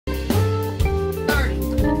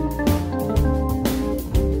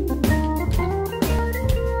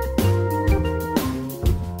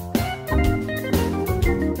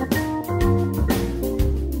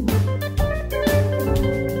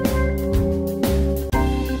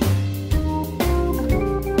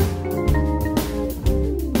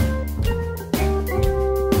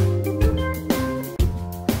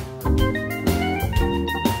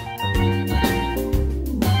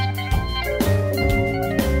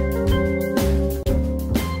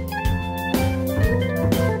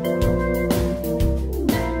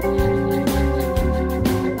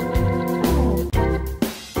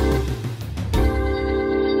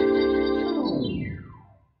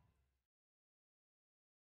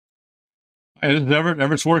Hey, this is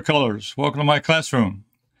Everett's Watercolors. Welcome to my classroom.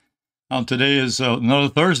 Today is another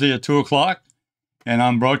Thursday at 2 o'clock, and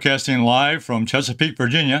I'm broadcasting live from Chesapeake,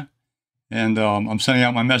 Virginia. And I'm sending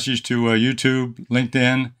out my message to YouTube,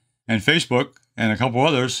 LinkedIn, and Facebook, and a couple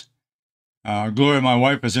others. Gloria, my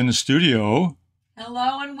wife, is in the studio.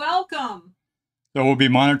 Hello and welcome. So we'll be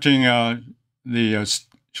monitoring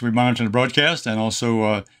the broadcast and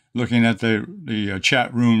also looking at the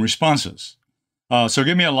chat room responses. So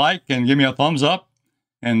give me a like and give me a thumbs up,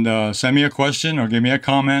 and send me a question or give me a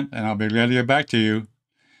comment, and I'll be glad to get back to you.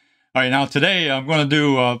 All right, now today I'm going to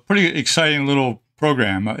do a pretty exciting little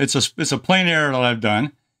program. It's a plein air that I've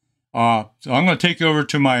done. So I'm going to take you over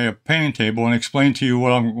to my painting table and explain to you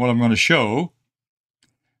what I'm going to show.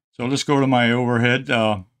 So let's go to my overhead.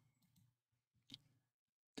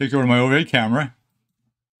 Take you over to my overhead camera.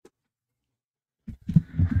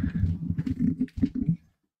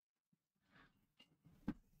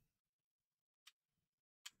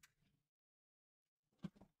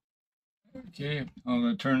 Okay, I'm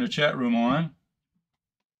going to turn the chat room on.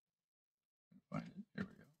 There we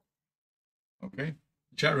go. Okay,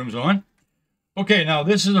 the chat room's on. Okay, now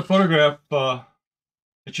this is a photograph that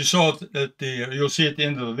you saw at the you'll see at the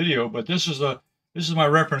end of the video, but this is my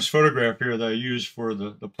reference photograph here that I used for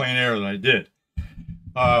the plein air that I did.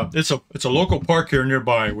 It's a local park here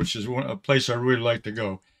nearby, which is a place I really like to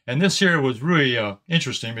go. And this here was really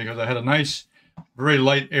interesting because I had a nice, very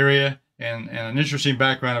light area and an interesting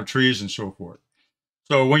background of trees and so forth.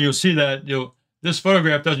 So when you'll see that, this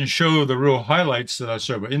photograph doesn't show the real highlights that I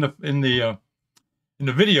saw, but in the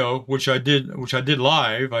video, which I did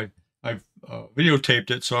live, I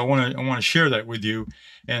videotaped it, so I want to share that with you.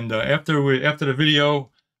 And after the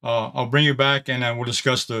video, I'll bring you back and then we'll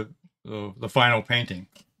discuss the final painting.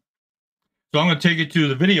 So I'm going to take you to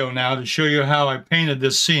the video now to show you how I painted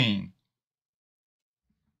this scene.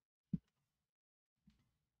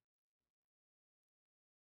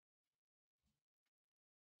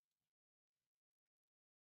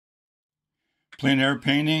 Plein Air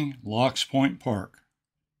Painting, Locks Point Park.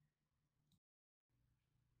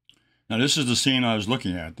 Now this is the scene I was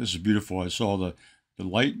looking at. This is beautiful. I saw the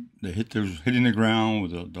light that hitting the ground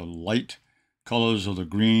with the light colors of the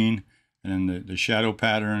green, and then the shadow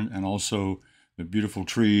pattern, and also the beautiful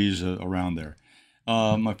trees around there.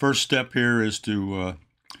 My first step here is to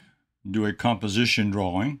do a composition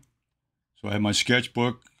drawing. So I have my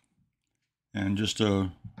sketchbook and just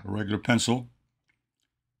a regular pencil.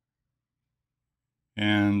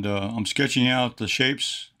 And I'm sketching out the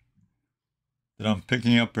shapes that I'm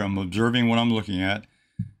picking up here. I'm observing what I'm looking at,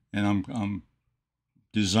 and I'm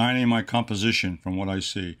designing my composition from what I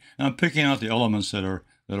see. And I'm picking out the elements that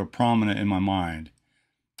are prominent in my mind.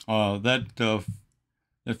 That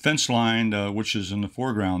fence line, which is in the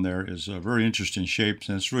foreground there, is a very interesting shape,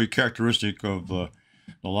 and it's really characteristic of the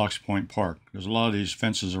Locks Point Park. There's a lot of these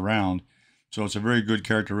fences around, so it's a very good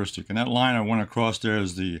characteristic. And that line I went across there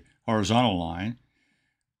is the horizontal line.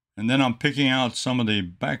 And then I'm picking out some of the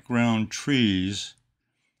background trees,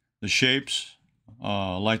 the shapes,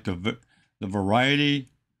 like the variety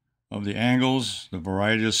of the angles, the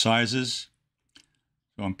variety of sizes.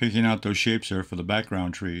 So I'm picking out those shapes there for the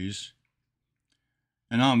background trees.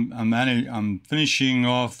 And I'm finishing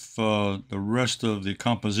off the rest of the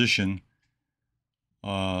composition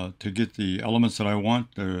to get the elements that I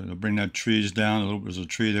want to bring that trees down. There's a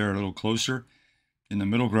tree there a little closer in the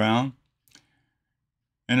middle ground.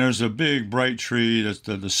 And there's a big bright tree that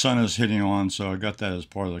the sun is hitting on, so I got that as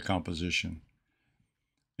part of the composition.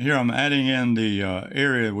 Here I'm adding in the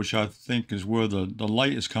area which I think is where the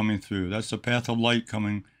light is coming through. That's the path of light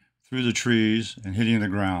coming through the trees and hitting the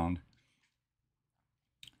ground.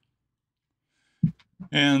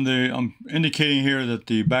 And I'm indicating here that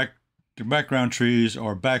the background trees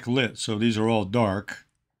are backlit, so these are all dark.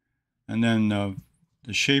 And then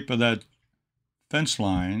the shape of that fence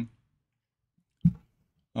line,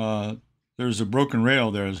 there's a broken rail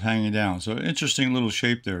there is hanging down. So interesting little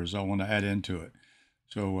shape there is I want to add into it.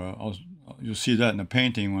 So you'll see that in the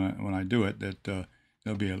painting when I do it, that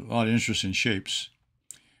there'll be a lot of interesting shapes.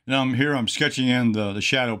 Now I'm sketching in the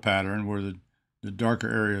shadow pattern where the darker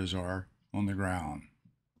areas are on the ground.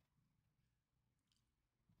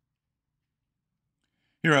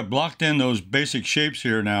 Here I've blocked in those basic shapes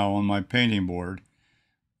here now on my painting board.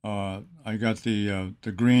 I got the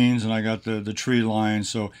greens and I got the tree lines.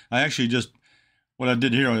 So I actually what I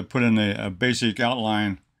did here, I put in a basic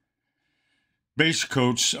outline, base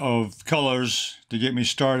coats of colors to get me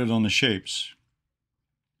started on the shapes.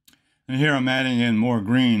 And here I'm adding in more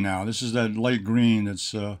green now. This is that light green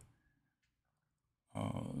that's,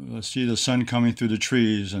 let's see the sun coming through the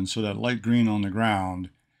trees, and so that light green on the ground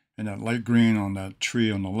and that light green on that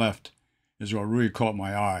tree on the left is what really caught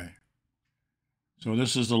my eye. So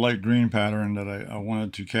this is the light green pattern that I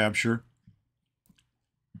wanted to capture.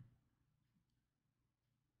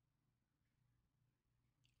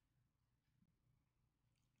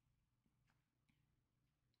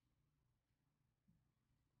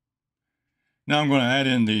 Now I'm going to add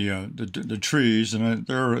in the trees, and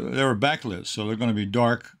they're backlit, so they're going to be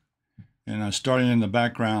dark. And I'm starting in the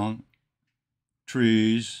background,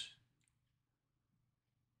 trees,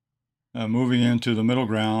 moving into the middle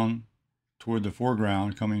ground, toward the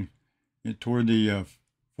foreground, coming toward the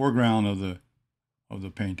foreground of the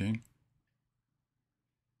painting.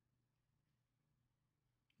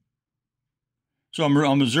 So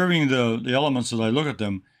I'm observing the elements as I look at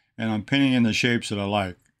them, and I'm painting in the shapes that I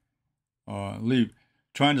like.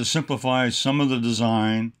 Trying to simplify some of the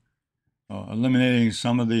design, eliminating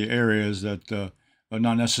some of the areas that are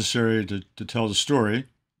not necessary to tell the story,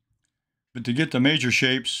 but to get the major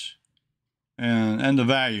shapes and the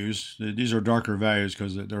values. These are darker values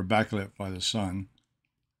because they're backlit by the sun.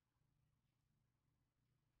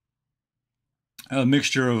 A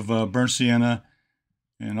mixture of burnt sienna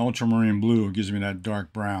and ultramarine blue gives me that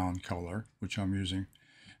dark brown color, which I'm using.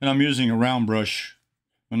 And I'm using a round brush,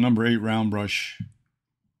 a number 8 round brush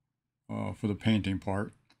for the painting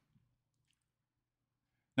part.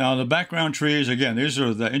 Now the background trees, again, these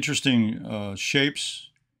are the interesting shapes,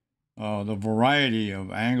 the variety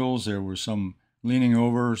of angles. There were some leaning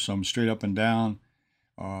over, some straight up and down,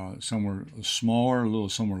 some were smaller,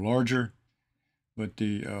 some were larger, but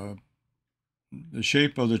the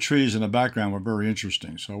shape of the trees in the background were very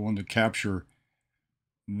interesting. So I wanted to capture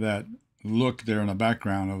that look there in the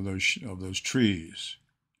background of those trees.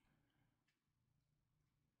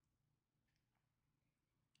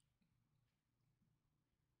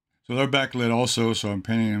 So they're backlit also, so I'm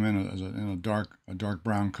painting them in a dark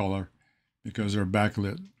brown color because they're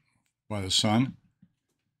backlit by the sun.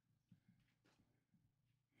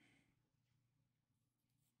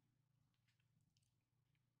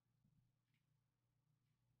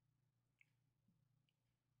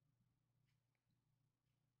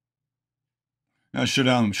 Now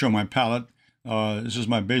I'll show my palette. This is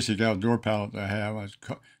my basic outdoor palette that I have.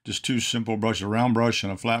 Just 2 simple brushes, a round brush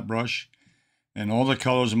and a flat brush. And all the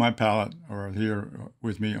colors in my palette are here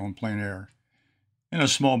with me on Plein Air. In a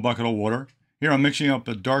small bucket of water. Here I'm mixing up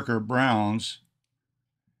the darker browns.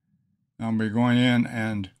 I'll be going in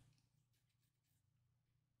and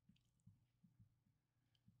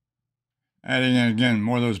adding in again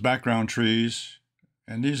more of those background trees.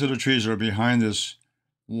 And these are the trees that are behind this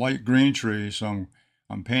light green tree. So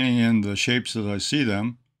I'm painting in the shapes as I see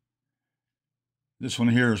them. This one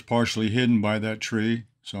here is partially hidden by that tree.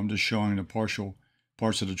 So I'm just showing the partial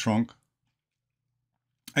parts of the trunk.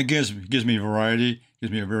 It gives me variety,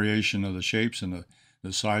 gives me a variation of the shapes and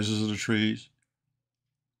the sizes of the trees.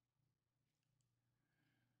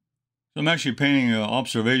 So I'm actually painting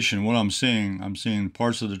observation. What I'm seeing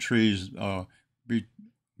parts of the trees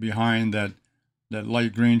behind that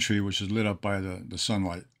light green tree, which is lit up by the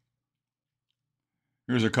sunlight.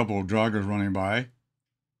 Here's a couple of joggers running by,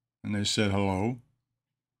 and they said hello.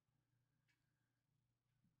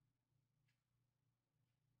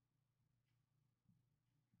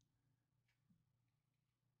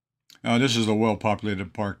 This is a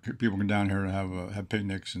well-populated park. People come down here to have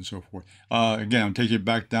picnics and so forth. Again, I'm taking it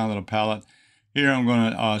back down to the palette. Here I'm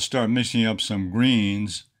going to start mixing up some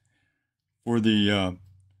greens for the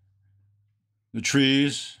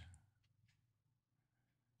trees.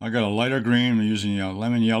 I got a lighter green. I'm using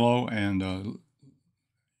lemon yellow and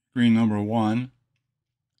green number 1.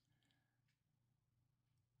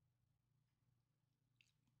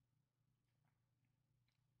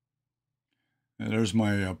 And there's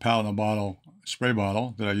my palette in a bottle, spray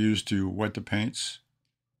bottle that I use to wet the paints.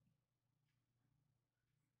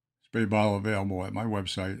 Spray bottle available at my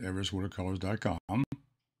website, everettswatercolors.com.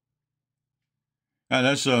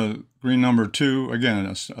 That's green number 2. Again,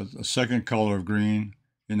 a second color of green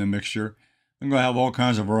in the mixture. I'm going to have all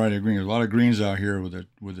kinds of variety of greens. There's a lot of greens out here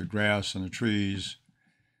with the grass and the trees.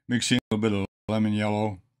 Mixing a little bit of lemon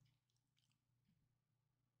yellow.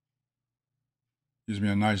 Gives me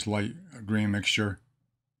a nice light green mixture.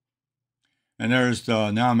 And there's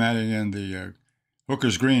now I'm adding in the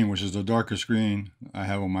Hooker's green, which is the darkest green I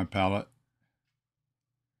have on my palette.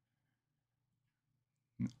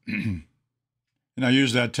 And I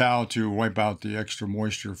use that towel to wipe out the extra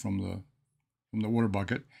moisture from the water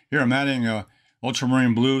bucket. Here I'm adding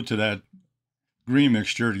ultramarine blue to that green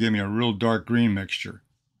mixture to give me a real dark green mixture.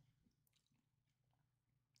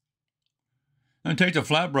 And take the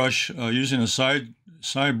flat brush using a side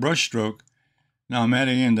brush stroke. Now I'm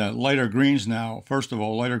adding in the lighter greens now. First of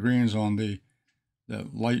all, lighter greens on the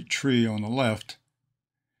light tree on the left,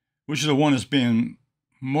 which is the one that's being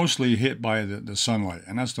mostly hit by the sunlight,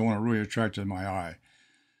 and that's the one that really attracted my eye.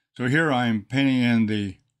 So here I'm painting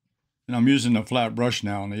in and I'm using the flat brush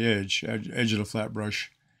now on the edge of the flat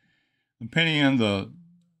brush. I'm painting in the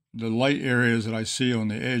light areas that I see on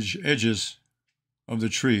the edges of the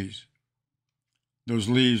trees. Those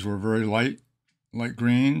leaves were very light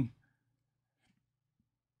green.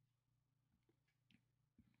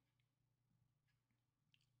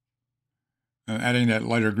 Adding that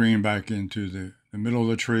lighter green back into the middle of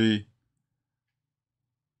the tree.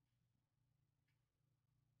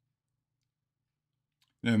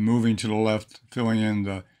 Then moving to the left, filling in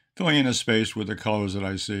the space with the colors that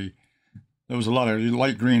I see. There was a lot of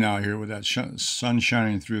light green out here with that sun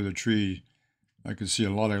shining through the tree. I could see a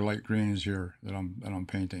lot of light greens here that I'm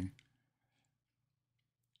painting.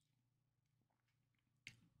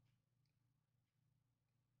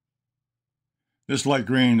 This light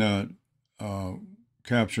green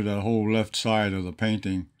captured that whole left side of the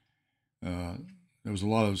painting. There was a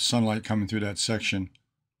lot of sunlight coming through that section.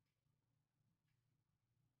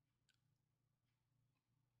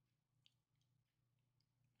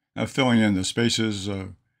 Filling in the spaces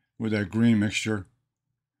with that green mixture.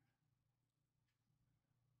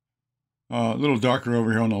 A little darker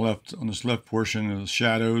over here on the left, on this left portion, of the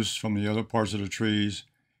shadows from the other parts of the trees,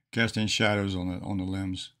 casting shadows on the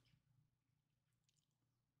limbs.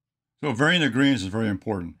 So varying the greens is very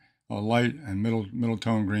important. Light and middle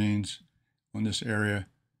tone greens on this area.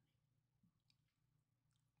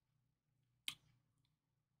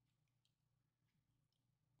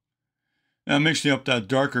 Now I'm mixing up that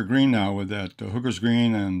darker green now with that hooker's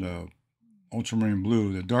green and ultramarine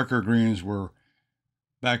blue. The darker greens were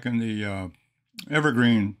back in the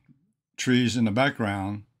evergreen trees in the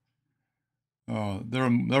background. They're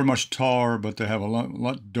much taller, but they have a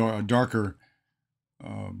lot darker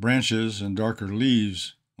branches and darker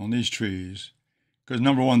leaves on these trees. Because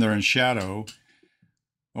number one, they're in shadow,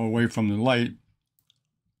 away from the light,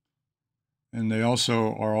 and they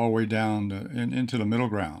also are all the way down into the middle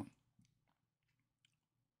ground.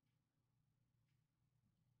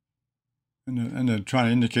 And they're trying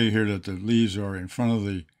to indicate here that the leaves are in front of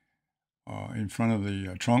the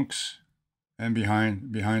trunks and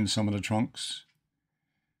behind some of the trunks.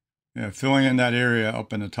 Yeah, filling in that area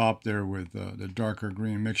up in the top there with the darker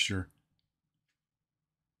green mixture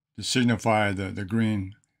to signify the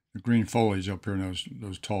green foliage up here in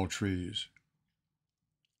those tall trees.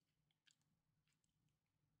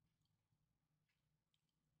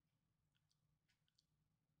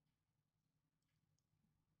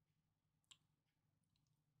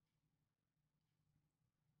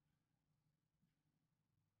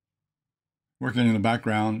 Working in the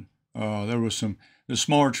background, there was the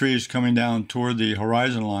smaller trees coming down toward the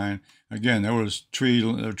horizon line. Again, there was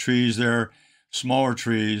trees there, smaller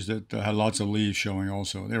trees that had lots of leaves showing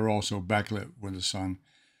also. They were also backlit with the sun,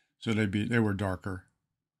 so they were darker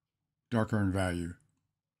in value.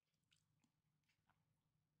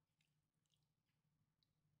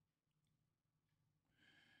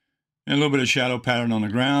 And a little bit of shadow pattern on the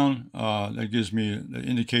ground. That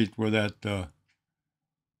indicate where that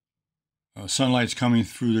sunlight's coming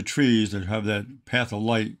through the trees that have that path of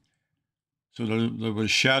light. So there was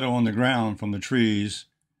shadow on the ground from the trees,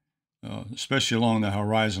 especially along the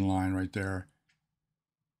horizon line right there,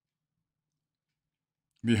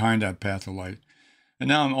 behind that path of light. And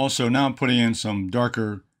now I'm putting in some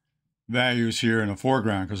darker values here in the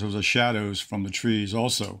foreground because those are shadows from the trees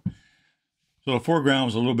also. So the foreground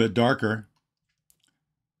was a little bit darker.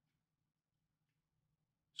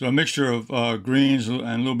 So a mixture of greens and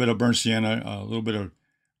a little bit of burnt sienna, a little bit of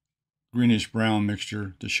greenish brown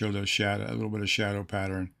mixture to show the shadow, a little bit of shadow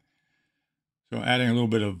pattern. So adding a little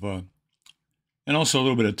bit of, and also a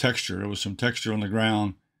little bit of texture. There was some texture on the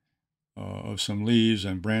ground of some leaves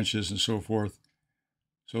and branches and so forth.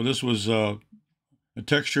 So this was a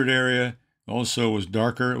textured area. Also was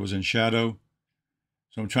darker. It was in shadow.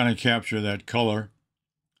 So I'm trying to capture that color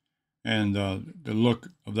and the look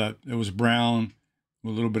of that. It was brown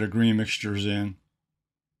with a little bit of green mixtures in.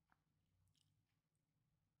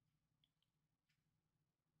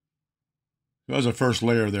 So that's a first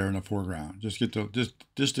layer there in the foreground. Just to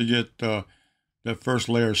get that first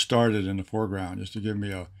layer started in the foreground, just to give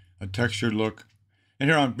me a textured look. And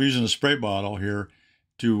here I'm using a spray bottle here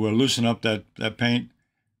to loosen up that paint.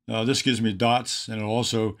 This gives me dots, and it'll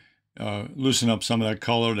also loosen up some of that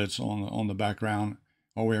color that's on the background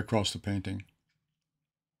all the way across the painting.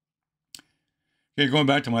 Okay, going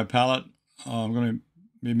back to my palette, I'm going to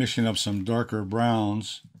be mixing up some darker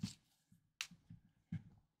browns.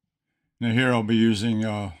 Now here I'll be using,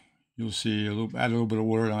 you'll see, add a little bit of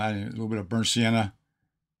water. I'm adding a little bit of burnt sienna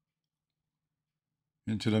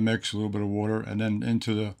into the mix, a little bit of water, and then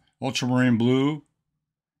into the ultramarine blue.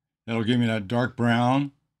 That'll give me that dark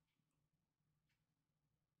brown.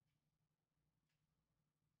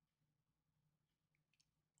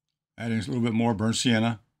 Adding a little bit more burnt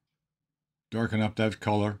sienna, darken up that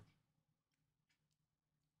color.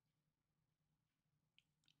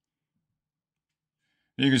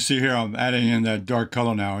 You can see here I'm adding in that dark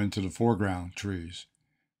color now into the foreground trees.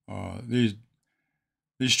 These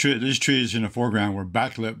trees in the foreground were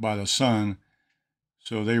backlit by the sun,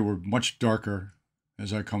 so they were much darker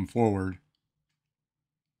as I come forward.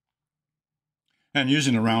 And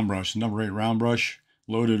using the round brush, number 8 round brush,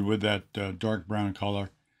 loaded with that dark brown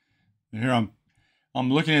color. And here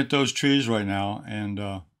I'm looking at those trees right now, and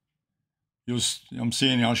I'm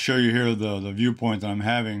seeing. I'll show you here the viewpoint that I'm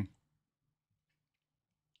having.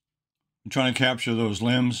 I'm trying to capture those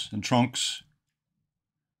limbs and trunks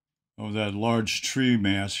of that large tree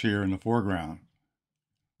mass here in the foreground.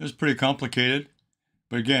 It's pretty complicated,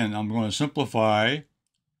 but again, I'm going to simplify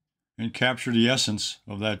and capture the essence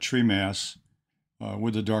of that tree mass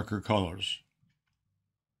with the darker colors.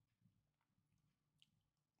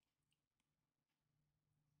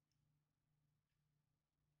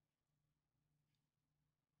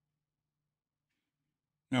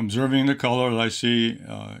 I'm observing the color that I see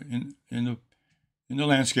in the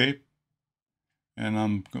landscape, and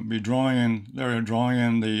I'm going to be drawing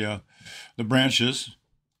in the branches,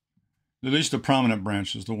 at least the prominent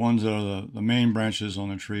branches, the ones that are the main branches on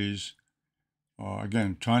the trees.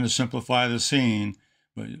 Again, trying to simplify the scene,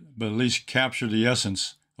 but at least capture the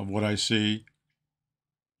essence of what I see.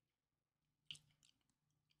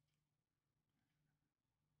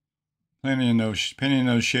 Painting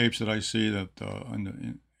those shapes that I see that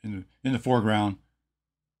in the foreground.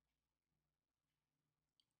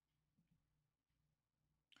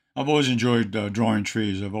 I've always enjoyed drawing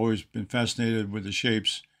trees. I've always been fascinated with the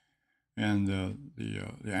shapes and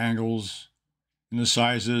the angles and the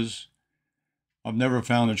sizes. I've never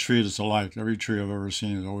found a tree that's alike. Every tree I've ever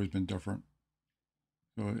seen has always been different.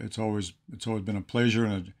 So it's always been a pleasure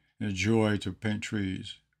and a joy to paint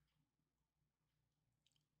trees.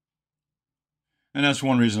 And that's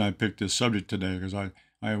one reason I picked this subject today, because I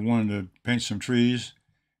wanted to paint some trees,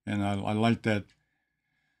 and I like that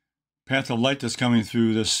path of light that's coming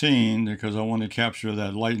through this scene, because I want to capture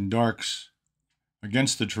that light and darks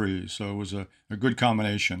against the trees. So it was a good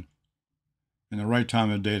combination and the right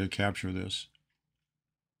time of day to capture this.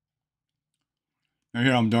 Now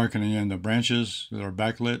here I'm darkening in the branches that are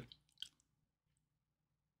backlit.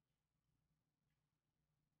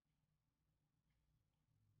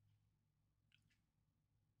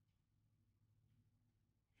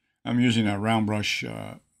 I'm using that round brush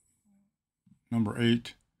number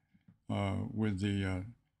 8 with the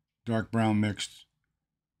dark brown mixed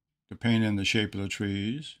to paint in the shape of the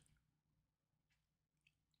trees.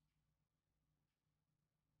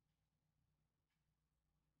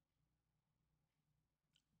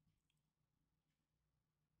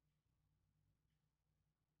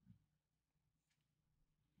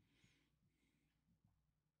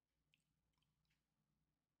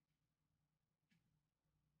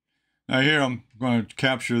 Now here I'm going to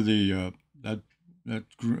capture the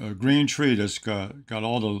green tree that's got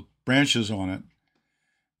all the branches on it,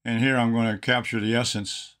 and here I'm going to capture the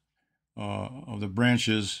essence of the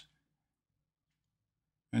branches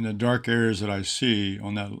and the dark areas that I see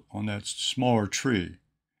on that smaller tree.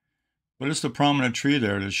 But it's the prominent tree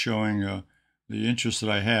there that's showing the interest that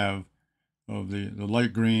I have of the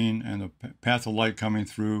light green and the path of light coming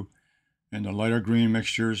through and the lighter green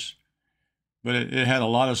mixtures. But it had a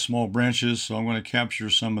lot of small branches, so I'm going to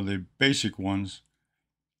capture some of the basic ones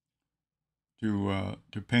to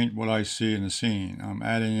paint what I see in the scene. I'm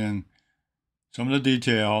adding in some of the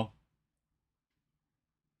detail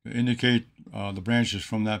to indicate the branches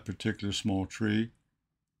from that particular small tree.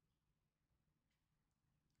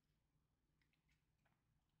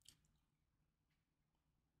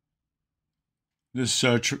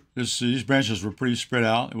 These branches were pretty spread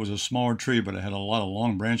out. It was a smaller tree, but it had a lot of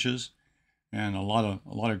long branches and a lot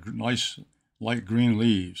of nice light green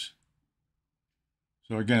leaves.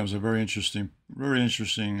 So again, it was a very interesting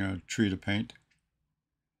tree to paint.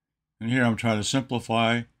 And here I'm trying to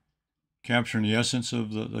simplify, capturing the essence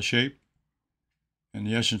of the shape and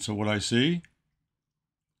the essence of what I see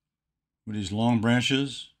with these long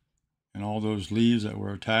branches and all those leaves that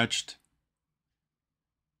were attached.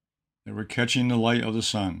 They were catching the light of the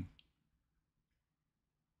sun.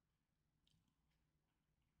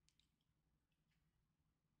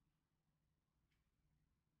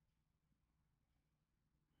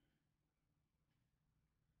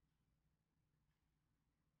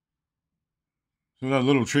 So that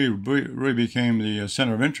little tree really became the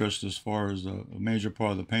center of interest as far as a major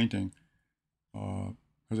part of the painting,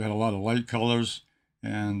 because it had a lot of light colors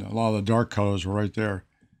and a lot of the dark colors were right there.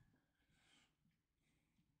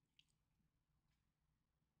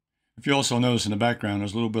 If you also notice in the background,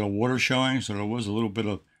 there's a little bit of water showing, so there's a little bit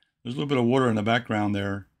of water in the background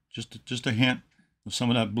there, just a hint of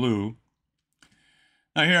some of that blue.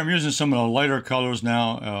 Now here I'm using some of the lighter colors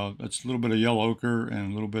now. It's a little bit of yellow ochre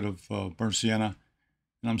and a little bit of burnt sienna.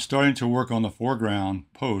 And I'm starting to work on the foreground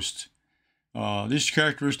posts. These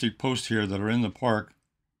characteristic posts here that are in the park,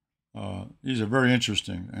 these are very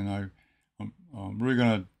interesting. And I'm really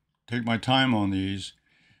going to take my time on these.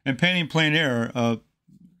 And painting plein air,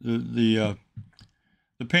 the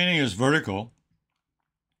painting is vertical.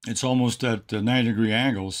 It's almost at 90-degree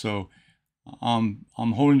angles, so I'm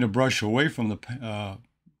holding the brush away from the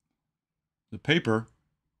paper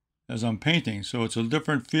as I'm painting, so it's a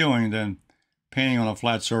different feeling than painting on a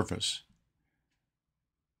flat surface.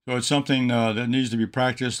 So it's something that needs to be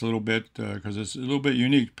practiced a little bit because it's a little bit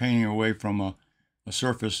unique painting away from a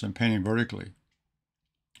surface and painting vertically.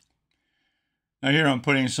 Now here I'm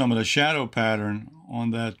putting some of the shadow pattern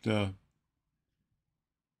on that.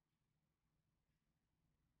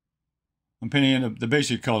 I'm painting in the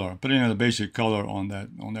basic color. I'm putting in the basic color on that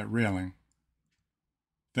railing,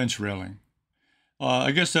 fence railing.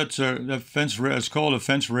 I guess that's that fence rail. It's called a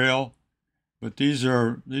fence rail, but these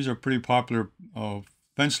are pretty popular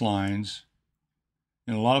fence lines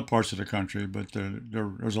in a lot of parts of the country. But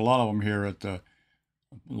there's a lot of them here at the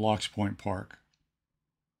Locks Point Park.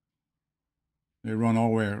 They run all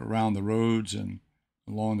the way around the roads and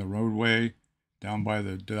along the roadway, down by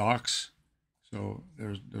the docks. So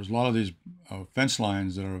there's a lot of these fence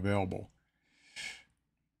lines that are available.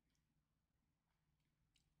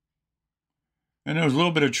 And there was a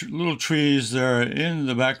little bit of little trees there in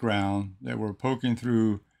the background that were poking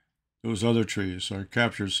through those other trees. So I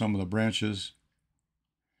captured some of the branches.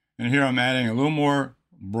 And here I'm adding a little more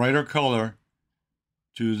brighter color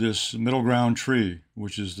to this middle ground tree,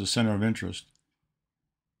 which is the center of interest.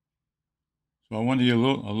 So I wanted to get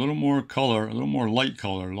a little more color, a little more light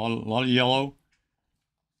color, a lot of yellow.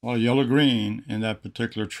 A lot of yellow-green in that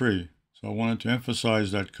particular tree. So I wanted to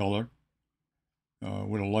emphasize that color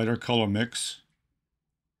with a lighter color mix.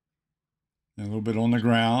 And a little bit on the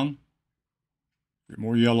ground.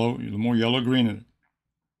 More yellow-green in it.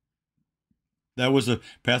 That was the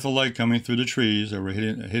path of light coming through the trees that were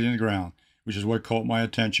hitting the ground, which is what caught my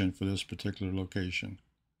attention for this particular location.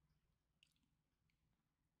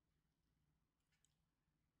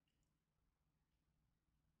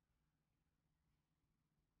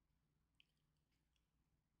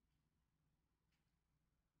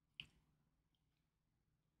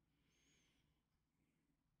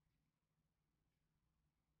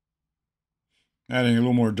 Adding a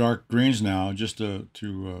little more dark greens now, just to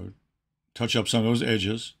touch up some of those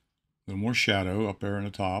edges. A little more shadow up there in the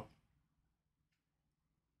top.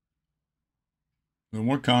 A little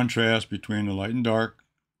more contrast between the light and dark.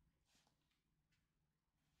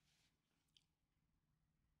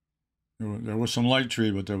 There was some light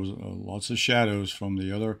tree, but there was lots of shadows from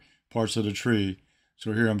the other parts of the tree.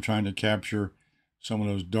 So here I'm trying to capture some of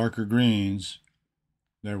those darker greens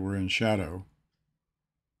that were in shadow.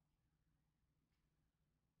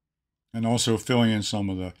 And also filling in some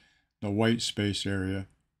of the white space area.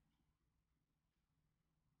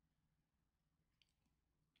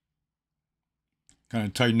 Kind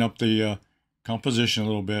of tighten up the composition a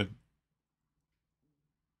little bit.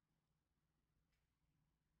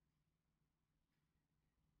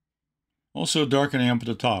 Also darkening up at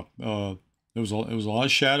the top. There was a lot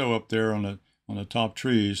of shadow up there on the top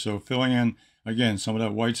trees. So filling in again some of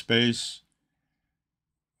that white space,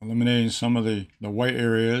 eliminating some of the white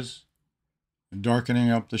areas. And darkening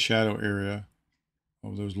up the shadow area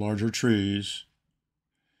of those larger trees.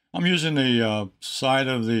 I'm using the side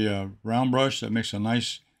of the round brush that makes a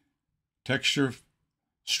nice texture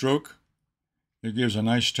stroke. It gives a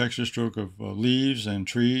nice texture stroke of leaves and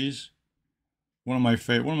trees. One of my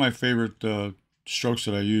favorite strokes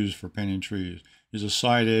that I use for painting trees is the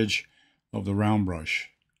side edge of the round brush.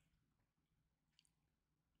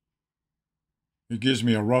 It gives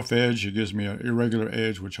me a rough edge. It gives me an irregular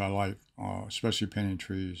edge, which I like, especially painting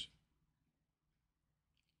trees.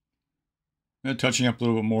 And touching up a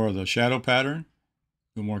little bit more of the shadow pattern,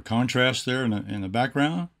 a little more contrast there in the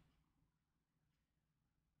background.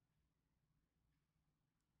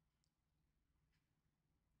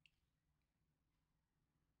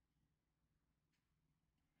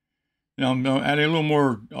 Now I'm adding a little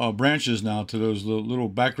more branches now to those little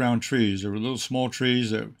background trees. There were little small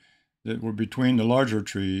trees that were between the larger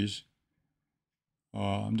trees.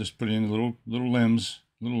 I'm just putting in little limbs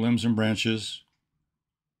and branches.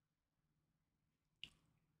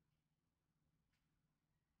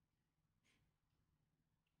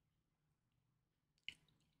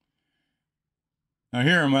 Now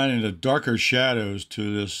here I'm adding the darker shadows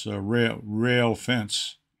to this rail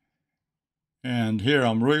fence. And here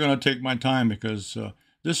I'm really going to take my time because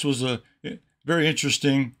this was a very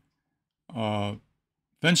interesting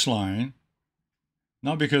fence line.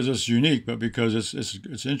 Not because it's unique, but because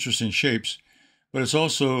it's interesting shapes. But it's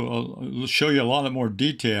also show you a lot more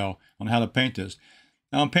detail on how to paint this.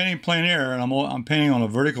 Now I'm painting plein air, and I'm painting on a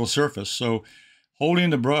vertical surface. So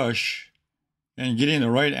holding the brush and getting the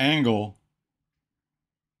right angle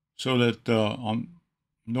so that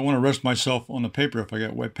I don't want to rest myself on the paper if I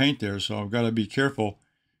got wet paint there. So I've got to be careful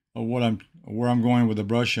of where I'm going with the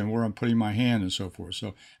brush and where I'm putting my hand and so forth.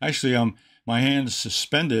 So actually, my hand is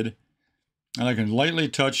suspended, and I can lightly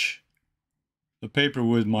touch the paper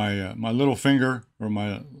with my my little finger, or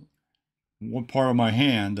my one part of my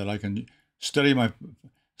hand, that I can study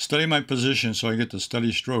my position so I get the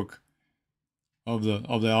steady stroke of the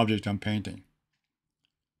object I'm painting.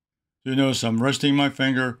 So you notice I'm resting my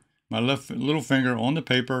finger, my left little finger, on the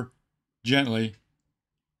paper gently,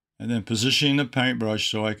 and then positioning the paintbrush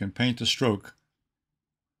so I can paint the stroke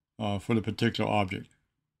for the particular object.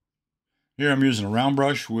 Here I'm using a round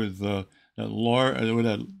brush with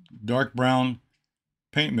that dark brown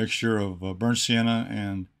paint mixture of burnt sienna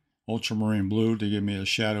and ultramarine blue to give me a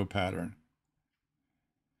shadow pattern.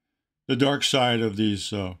 The dark side of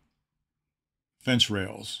these fence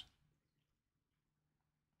rails.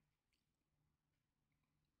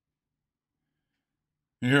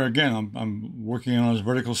 And here again, I'm working on this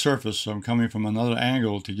vertical surface, so I'm coming from another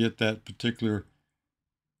angle to get that particular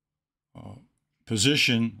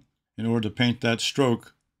position in order to paint that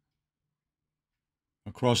stroke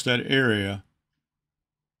across that area.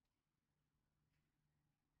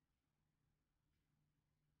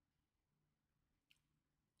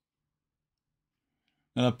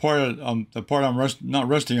 Now the part I'm not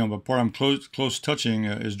resting on, but part I'm close touching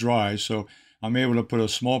is dry, so I'm able to put a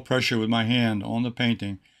small pressure with my hand on the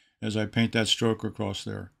painting as I paint that stroke across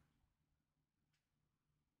there.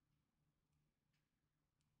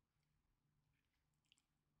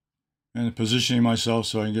 And positioning myself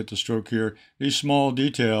so I can get the stroke here. These small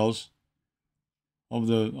details of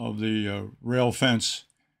the rail fence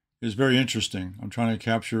is very interesting. I'm trying to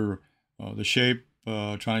capture the shape,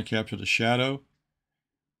 trying to capture the shadow.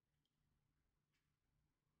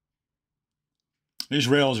 These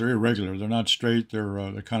rails are irregular. They're not straight.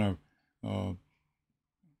 They're kind of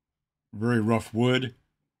very rough wood.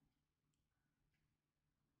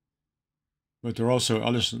 But they're also,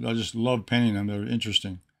 I just love painting them. They're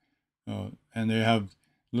interesting. And they have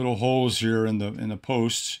little holes here in the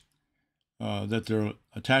posts that they're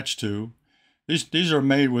attached to. These are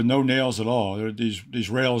made with no nails at all. These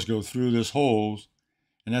rails go through this holes,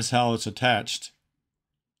 and that's how it's attached.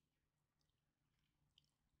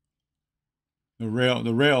 The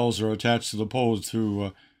rails are attached to the poles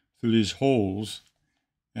through these holes,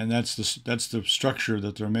 and that's the structure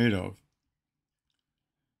that they're made of.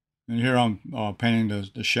 And here I'm painting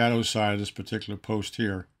the shadow side of this particular post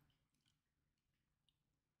here.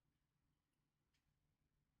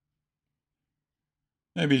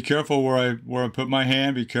 And be careful where I put my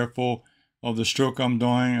hand. Be careful of the stroke I'm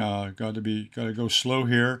doing. Got to go slow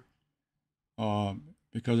here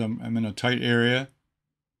because I'm in a tight area.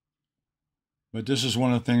 But this is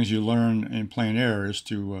one of the things you learn in plein air, is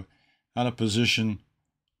to how to position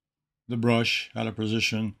the brush, how to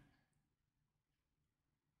position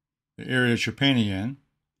the area that you're painting in,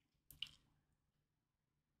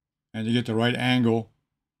 and to get the right angle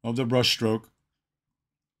of the brush stroke.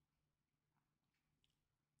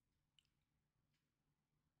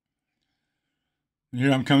 And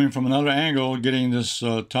here I'm coming from another angle, getting this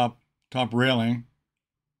top railing,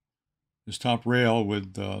 this top rail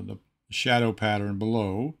with the shadow pattern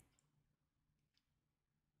below.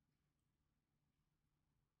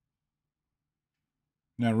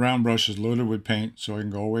 Now round brush is loaded with paint, so I can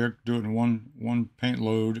go away, do it in one paint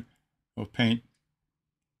load of paint.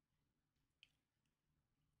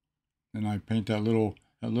 And I paint that little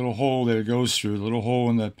hole that it goes through, the little hole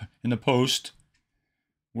in the post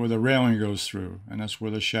where the railing goes through, and that's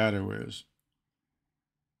where the shadow is.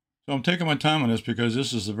 So I'm taking my time on this because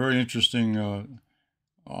this is a very interesting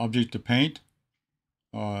object to paint.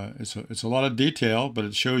 It's a lot of detail, but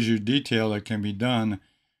it shows you detail that can be done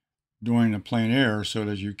during the plein air so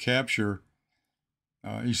that you capture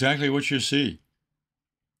exactly what you see.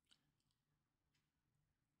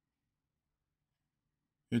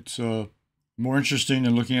 It's more interesting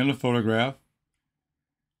than looking at a photograph.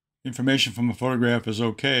 information from a photograph is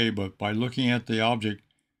okay, but by looking at the object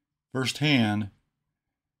firsthand,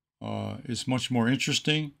 it's much more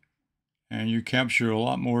interesting, and you capture a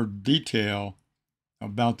lot more detail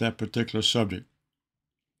about that particular subject.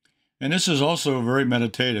 And this is also very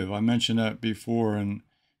meditative. I mentioned that before in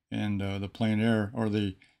the plein air, or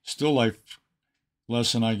the still life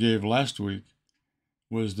lesson I gave last week,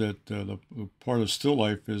 was that the part of still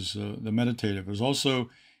life is the meditative. There's also,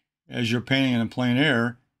 as you're painting in plein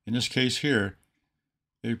air, in this case here,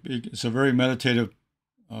 it's a very meditative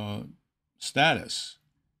status.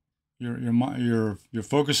 You're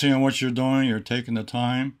focusing on what you're doing. You're taking the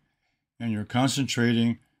time, and you're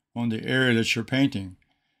concentrating on the area that you're painting,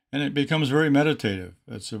 and it becomes very meditative.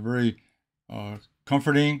 It's a very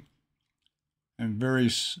comforting and very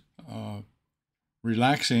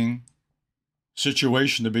relaxing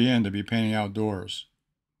situation to be in, to be painting outdoors.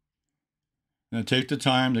 And take the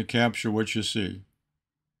time to capture what you see.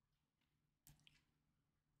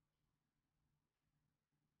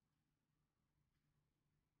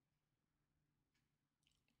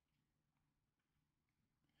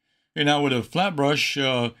 Okay, now with a flat brush,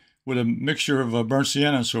 with a mixture of burnt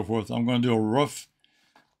sienna and so forth, I'm going to do a rough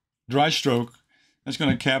dry stroke. That's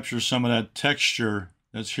going to capture some of that texture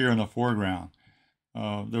that's here in the foreground.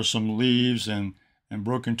 There's some leaves and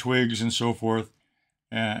broken twigs and so forth,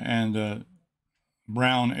 and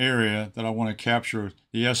brown area that I want to capture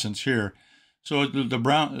the essence here. So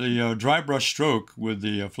the dry brush stroke with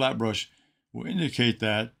the flat brush will indicate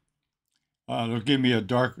that. It'll give me a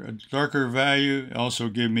darker value. It'll also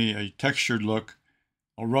give me a textured look,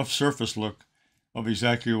 a rough surface look of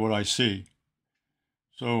exactly what I see.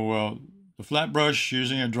 So the flat brush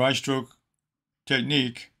using a dry stroke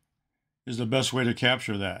technique is the best way to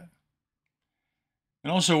capture that.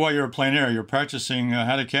 And also, while you're plein air, you're practicing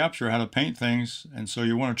how to capture, how to paint things, and so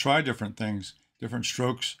you want to try different things, different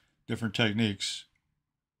strokes, different techniques.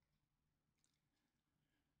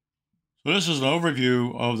 So this is an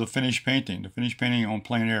overview of the finished painting on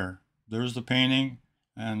plein air. There's the painting,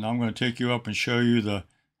 and I'm going to take you up and show you the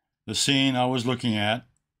scene I was looking at.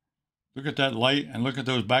 Look at that light, and look at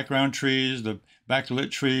those background trees, the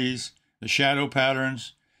backlit trees, the shadow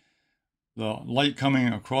patterns, the light coming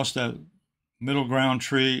across that middle ground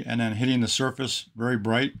tree and then hitting the surface very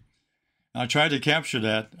bright. And I tried to capture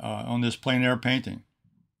that on this plein air painting.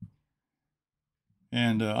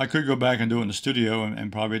 And I could go back and do it in the studio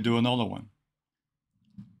and probably do another one.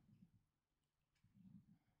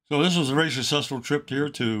 So this was a very successful trip here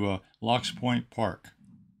to Locks Point Park.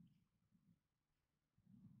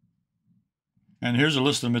 And here's a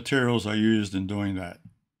list of materials I used in doing that.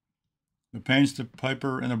 The paints, the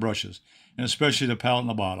paper, and the brushes, and especially the palette and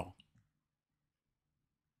the bottle.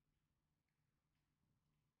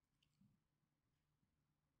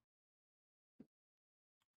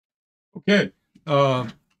 Okay,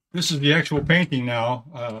 this is the actual painting now.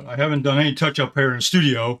 I haven't done any touch-up here in the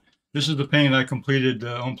studio. This is the painting I completed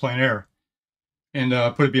on plein air, and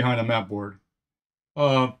put it behind a map board.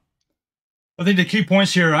 I think the key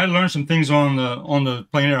points here, I learned some things on the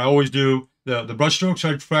plein air. I always do. The brush strokes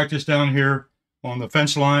I practice down here on the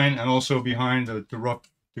fence line, and also behind to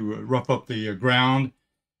rough up the ground,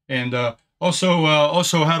 and also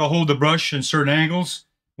how to hold the brush in certain angles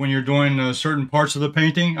when you're doing certain parts of the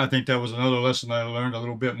painting. I think that was another lesson I learned a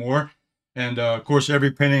little bit more. And of course, every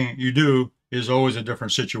painting you do is always a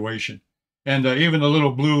different situation. And even the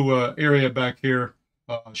little blue area back here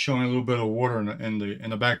showing a little bit of water in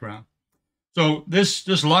the background. So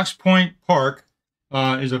this Locks Point Park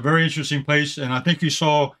is a very interesting place, and I think you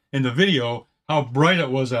saw in the video how bright it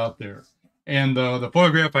was out there. And the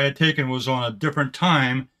photograph I had taken was on a different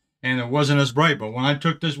time, and it wasn't as bright. But when I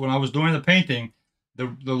took this, when I was doing the painting,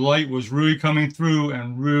 the light was really coming through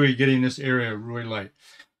and really getting this area really light.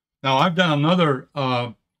 Now I've done another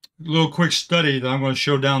little quick study that I'm going to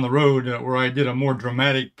show down the road where I did a more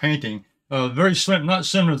dramatic painting, very slim, not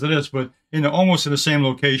similar to this, but almost in the same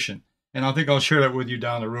location. And I think I'll share that with you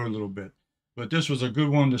down the road a little bit. But this was a good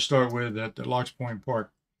one to start with at the Locks Point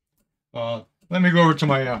Park. Let me go over to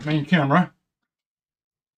my main camera.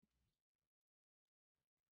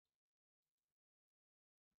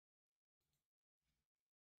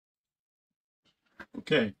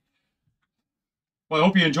 Okay. Well, I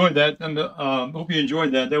hope you enjoyed that, and hope you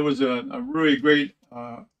enjoyed that. That was a really great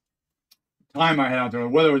time I had out there. The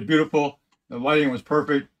weather was beautiful, the lighting was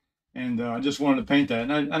perfect, and I just wanted to paint that.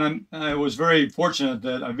 And I was very fortunate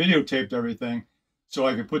that I videotaped everything, so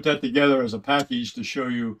I could put that together as a package to show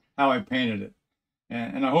you how I painted it.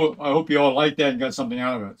 And I hope you all liked that and got something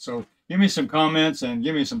out of it. So give me some comments and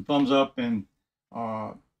give me some thumbs up and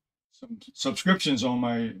some subscriptions on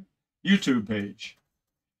my YouTube page.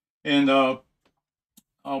 And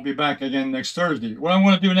I'll be back again next Thursday. What I'm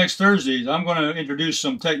going to do next Thursday is I'm going to introduce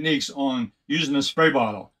some techniques on using the spray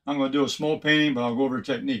bottle. I'm going to do a small painting, but I'll go over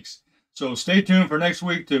techniques. So stay tuned for next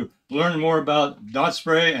week to learn more about dot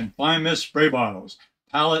spray and fine mist spray bottles,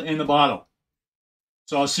 palette in the bottle.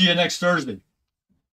 So I'll see you next Thursday.